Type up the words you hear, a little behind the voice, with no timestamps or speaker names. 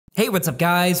Hey, what's up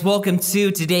guys? Welcome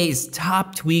to today's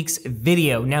top tweaks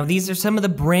video. Now these are some of the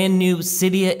brand new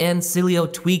Cydia and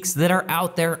Sileo tweaks that are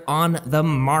out there on the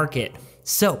market.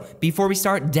 So before we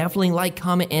start, definitely like,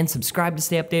 comment, and subscribe to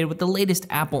stay updated with the latest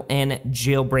Apple and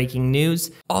jailbreaking news.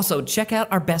 Also, check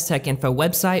out our Best Tech Info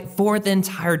website for the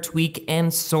entire tweak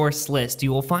and source list.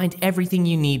 You will find everything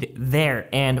you need there.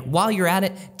 And while you're at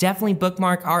it, definitely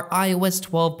bookmark our iOS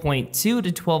 12.2 to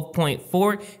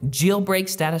 12.4 jailbreak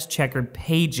status checker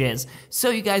pages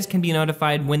so you guys can be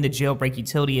notified when the jailbreak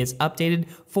utility is updated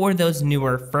for those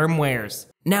newer firmwares.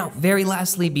 Now, very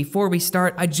lastly, before we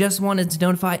start, I just wanted to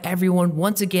notify everyone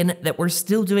once again that we're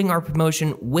still doing our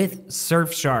promotion with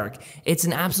Surfshark. It's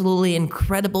an absolutely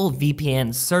incredible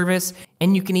VPN service,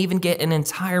 and you can even get an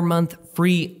entire month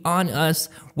free on us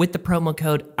with the promo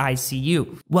code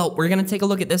ICU. Well, we're gonna take a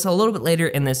look at this a little bit later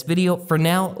in this video. For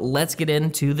now, let's get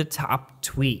into the top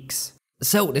tweaks.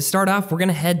 So to start off, we're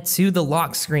gonna head to the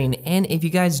lock screen, and if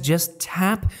you guys just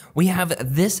tap, we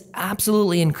have this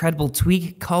absolutely incredible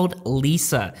tweak called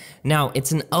Lisa. Now,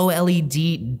 it's an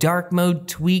OLED dark mode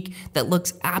tweak that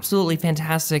looks absolutely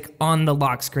fantastic on the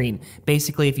lock screen.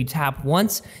 Basically, if you tap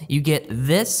once, you get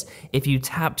this. If you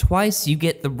tap twice, you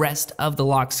get the rest of the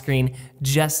lock screen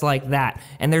just like that.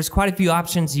 And there's quite a few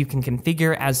options you can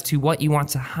configure as to what you want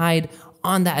to hide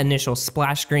on that initial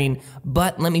splash screen,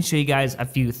 but let me show you guys a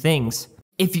few things.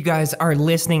 If you guys are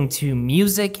listening to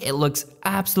music, it looks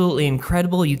absolutely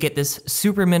incredible. You get this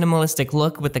super minimalistic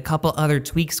look with a couple other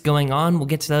tweaks going on. We'll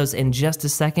get to those in just a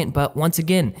second, but once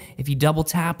again, if you double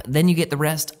tap, then you get the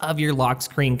rest of your lock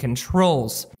screen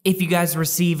controls. If you guys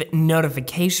receive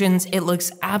notifications, it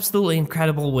looks absolutely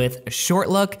incredible with a short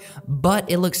look, but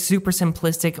it looks super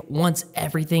simplistic once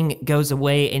everything goes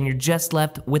away and you're just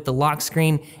left with the lock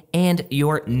screen and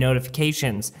your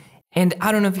notifications. And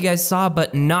I don't know if you guys saw,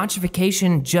 but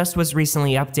Notchification just was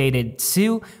recently updated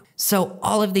too. So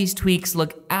all of these tweaks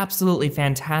look absolutely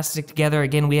fantastic together.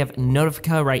 Again, we have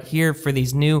Notifica right here for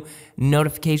these new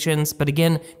notifications, but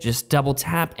again, just double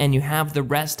tap and you have the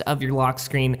rest of your lock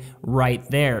screen right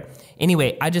there.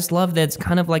 Anyway, I just love that it's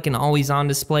kind of like an always on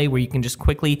display where you can just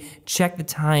quickly check the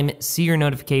time, see your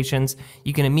notifications.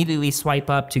 You can immediately swipe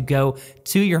up to go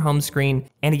to your home screen.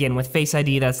 And again, with Face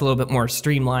ID, that's a little bit more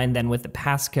streamlined than with the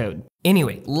passcode.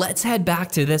 Anyway, let's head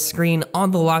back to this screen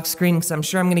on the lock screen because I'm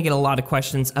sure I'm gonna get a lot of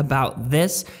questions about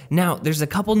this. Now, there's a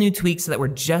couple new tweaks that were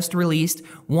just released.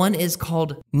 One is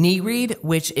called Knee Read,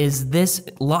 which is this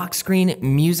lock screen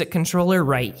music controller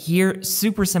right here.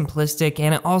 Super simplistic,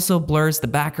 and it also blurs the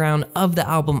background of the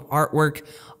album artwork.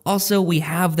 Also, we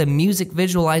have the music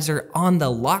visualizer on the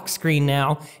lock screen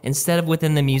now, instead of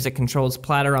within the music controls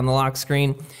platter on the lock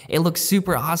screen. It looks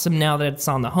super awesome now that it's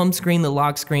on the home screen, the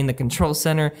lock screen, the control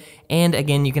center, and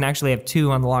again, you can actually have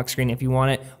two on the lock screen if you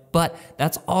want it. But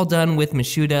that's all done with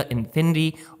Mashuda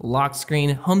Infinity, lock screen,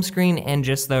 home screen, and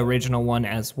just the original one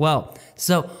as well.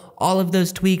 So all of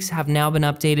those tweaks have now been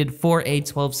updated for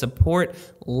A12 support.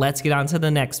 Let's get on to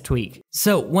the next tweak.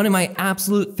 So one of my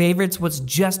absolute favorites was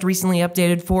just recently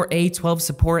updated for A12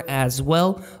 support as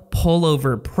well.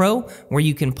 Pullover Pro, where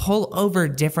you can pull over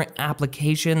different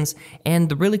applications. And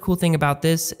the really cool thing about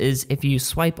this is if you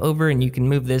swipe over, and you can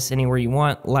move this anywhere you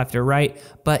want, left or right,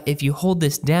 but if you hold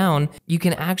this down, you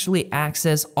can actually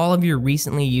access all of your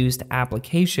recently used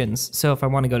applications. So if I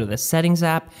want to go to the Settings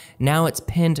app, now it's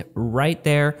pinned right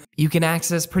there. You can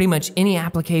access pretty much any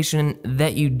application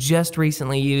that you just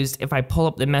recently used. If I pull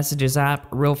up the Messages app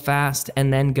real fast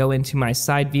and then go into my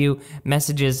side view,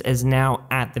 Messages is now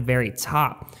at the very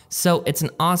top. So it's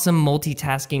an awesome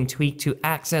multitasking tweak to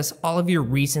access all of your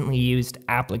recently used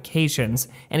applications.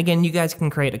 And again, you guys can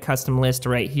create a custom list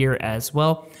right here as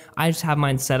well. I just have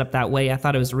mine set up that way. I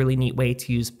thought it was a really neat way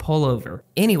to use pullover.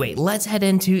 Anyway, let's head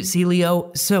into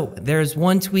Sileo. So there's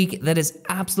one tweak that is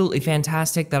absolutely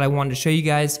fantastic that I wanted to show you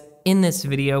guys in this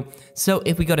video. So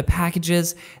if we go to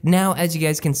packages, now as you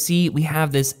guys can see, we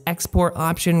have this export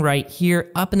option right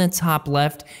here up in the top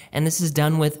left, and this is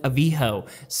done with Aviho.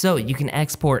 So you can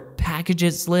export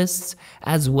packages lists,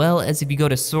 as well as if you go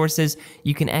to sources,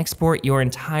 you can export your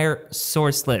entire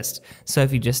source list. So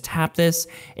if you just tap this,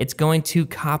 it's going to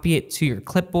copy it to your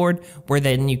clipboard, where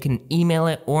then you can email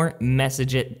it or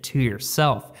message it to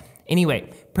yourself.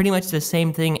 Anyway, pretty much the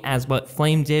same thing as what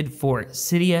Flame did for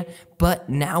Cydia, but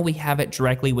now we have it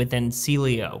directly within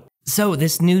Sileo. So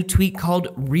this new tweak called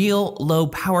Real Low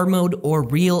Power Mode, or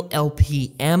Real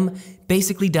LPM,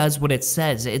 basically does what it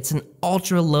says. It's an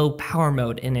ultra low power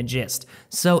mode in a gist.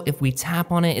 So if we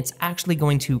tap on it, it's actually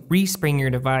going to respring your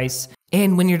device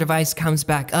And when your device comes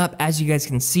back up, as you guys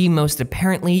can see, most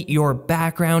apparently your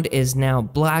background is now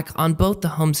black on both the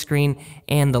home screen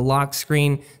and the lock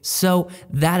screen. So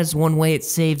that is one way it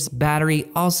saves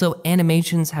battery. Also,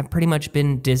 animations have pretty much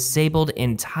been disabled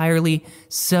entirely.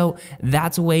 So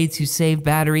that's a way to save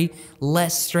battery,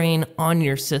 less strain on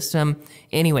your system.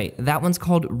 Anyway, that one's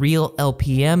called Real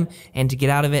LPM. And to get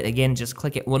out of it, again, just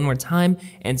click it one more time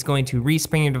and it's going to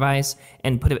respring your device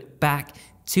and put it back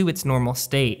to its normal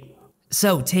state.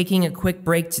 So taking a quick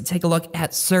break to take a look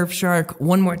at Surfshark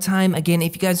one more time. Again,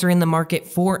 if you guys are in the market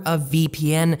for a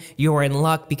VPN, you're in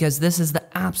luck because this is the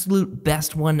absolute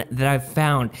best one that I've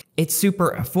found. It's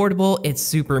super affordable, it's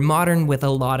super modern with a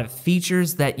lot of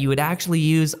features that you would actually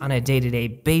use on a day-to-day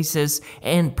basis.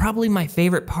 And probably my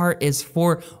favorite part is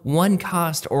for one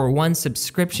cost or one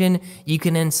subscription, you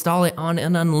can install it on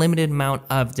an unlimited amount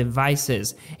of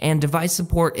devices. And device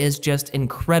support is just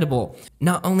incredible.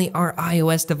 Not only are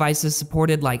iOS devices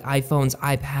supported like iPhones,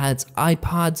 iPads,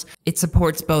 iPods, it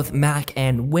supports both Mac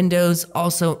and Windows,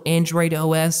 also Android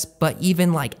OS, but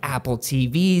even like Apple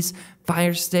TVs,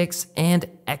 Fire Sticks, and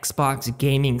Xbox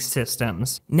gaming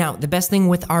systems. Now, the best thing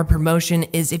with our promotion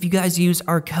is if you guys use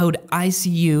our code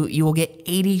ICU, you will get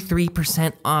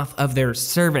 83% off of their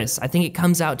service. I think it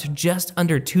comes out to just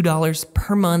under $2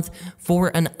 per month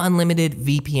for an unlimited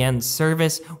VPN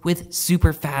service with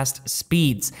super fast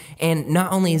speeds. And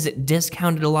not only is it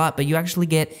discounted a lot, but you actually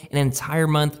get an entire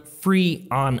month free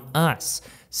on us.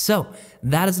 So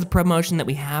that is the promotion that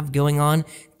we have going on.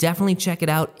 Definitely check it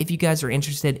out if you guys are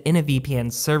interested in a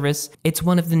VPN service. It's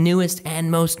one of the newest and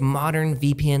most modern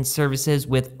VPN services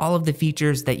with all of the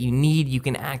features that you need. You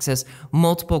can access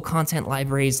multiple content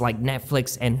libraries like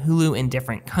Netflix and Hulu in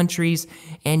different countries,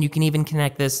 and you can even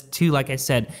connect this to, like I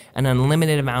said, an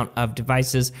unlimited amount of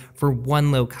devices for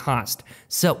one low cost.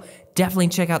 So definitely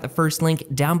check out the first link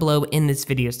down below in this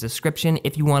video's description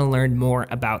if you want to learn more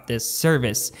about this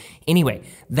service. Anyway,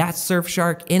 that's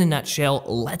Surfshark in a nutshell.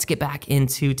 Let's get back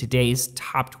into today's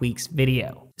top tweaks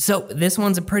video. So this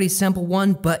one's a pretty simple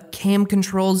one, but Cam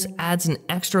Controls adds an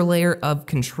extra layer of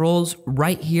controls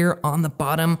right here on the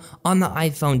bottom on the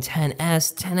iPhone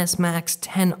XS, XS Max,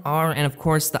 XR, and of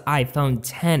course the iPhone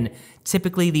X.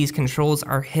 Typically, these controls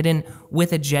are hidden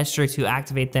with a gesture to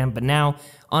activate them, but now,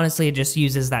 honestly, it just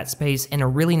uses that space in a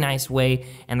really nice way,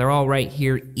 and they're all right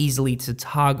here, easily to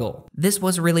toggle. This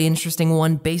was a really interesting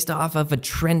one based off of a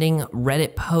trending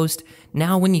Reddit post.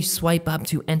 Now, when you swipe up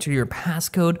to enter your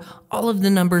passcode, all of the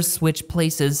numbers switch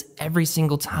places every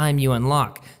single time you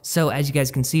unlock. So as you guys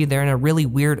can see, they're in a really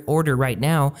weird order right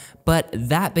now, but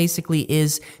that basically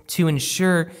is to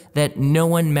ensure that no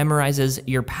one memorizes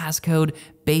your passcode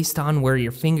based on where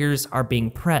your fingers are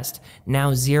being pressed.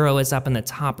 Now 0 is up in the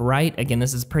top right. Again,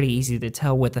 this is pretty easy to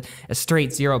tell with a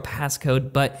straight 0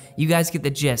 passcode, but you guys get the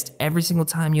gist. Every single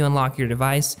time you unlock your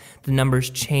device, the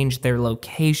numbers change their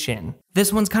location.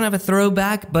 This one's kind of a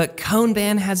throwback, but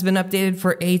Conban has been updated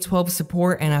for A12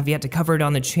 support and I've yet to cover it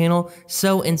on the channel.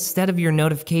 So instead of your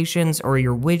notifications or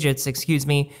your widgets, excuse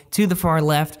me, to the far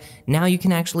left, now you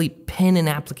can actually pin an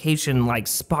application like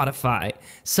Spotify.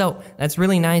 So that's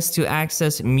really nice to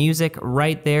access music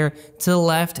right there to the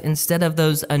left instead of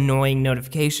those annoying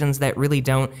notifications that really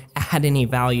don't add any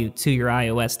value to your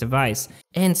iOS device.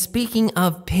 And speaking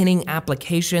of pinning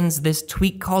applications, this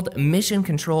tweak called Mission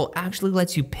Control actually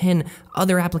lets you pin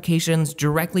other applications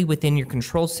directly within your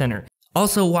control center.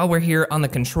 Also, while we're here on the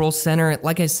control center,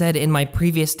 like I said in my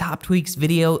previous top tweaks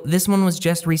video, this one was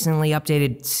just recently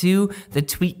updated to the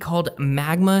tweak called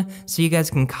Magma, so you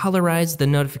guys can colorize the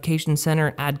notification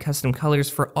center, add custom colors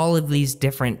for all of these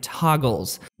different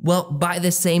toggles. Well, by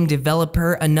the same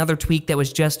developer, another tweak that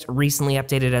was just recently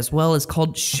updated as well is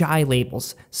called Shy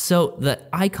Labels. So the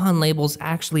icon labels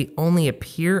actually only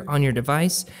appear on your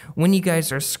device when you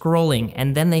guys are scrolling,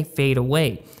 and then they fade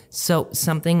away. So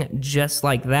something just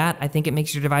like that, I think it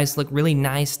makes your device look really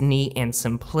nice, neat, and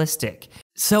simplistic.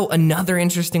 So another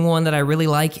interesting one that I really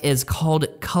like is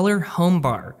called Color Home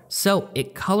Bar. So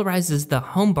it colorizes the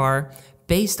home bar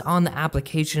based on the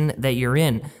application that you're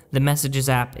in. The Messages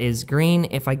app is green.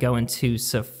 If I go into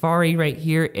Safari right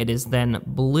here, it is then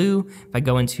blue. If I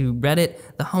go into Reddit,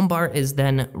 the home bar is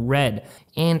then red.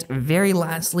 And very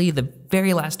lastly, the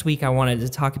very last tweak I wanted to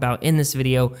talk about in this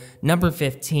video, number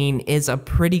 15, is a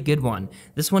pretty good one.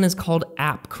 This one is called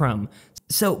App Crumb.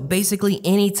 So basically,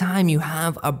 anytime you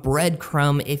have a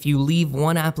breadcrumb, if you leave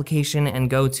one application and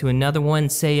go to another one,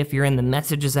 say if you're in the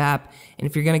Messages app, and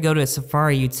if you're gonna go to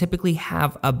Safari, you typically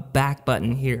have a back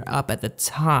button here up at the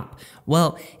top.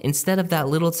 Well, instead of that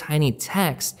little tiny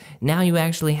text, now you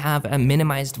actually have a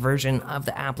minimized version of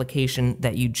the application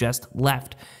that you just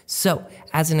left. So,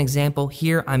 as an example,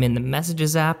 here I'm in the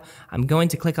Messages app. I'm going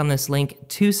to click on this link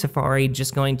to Safari,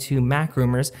 just going to Mac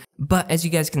Rumors. But as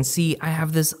you guys can see, I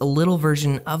have this little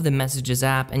version of the Messages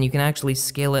app, and you can actually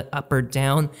scale it up or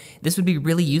down. This would be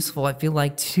really useful, I feel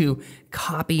like, to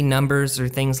copy numbers or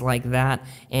things like that.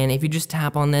 And if you just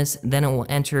tap on this, then it will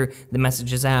enter the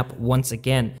Messages app once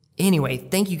again. Anyway,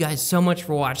 thank you guys so much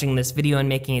for watching this video and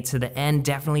making it to the end.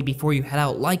 Definitely before you head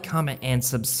out, like, comment, and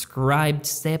subscribe to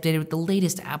stay updated with the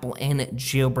latest Apple and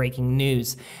jailbreaking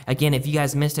news. Again, if you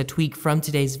guys missed a tweak from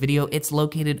today's video, it's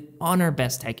located on our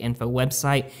Best Tech Info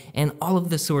website, and all of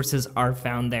the sources are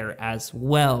found there as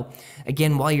well.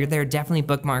 Again, while you're there, definitely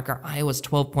bookmark our iOS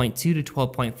 12.2 to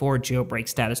 12.4 jailbreak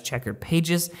status checker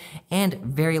pages. And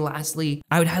very lastly,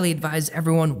 I would highly advise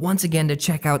everyone once again to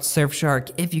check out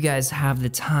Surfshark if you guys have the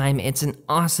time. It's an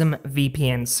awesome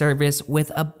VPN service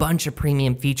with a bunch of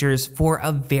premium features for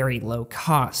a very low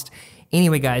cost.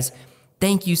 Anyway, guys,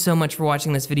 thank you so much for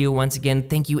watching this video once again.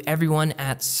 Thank you everyone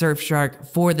at Surfshark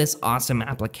for this awesome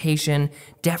application.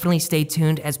 Definitely stay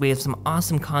tuned as we have some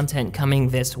awesome content coming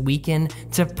this weekend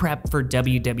to prep for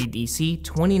WWDC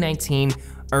 2019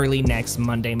 early next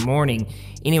Monday morning.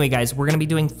 Anyway, guys, we're going to be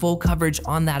doing full coverage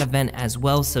on that event as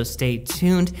well, so stay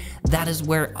tuned. That is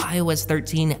where iOS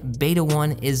 13 Beta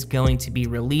 1 is going to be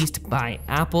released by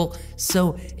Apple,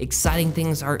 so exciting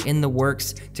things are in the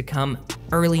works to come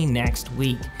early next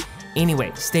week.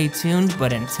 Anyway, stay tuned,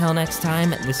 but until next time,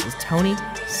 this is Tony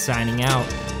signing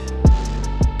out.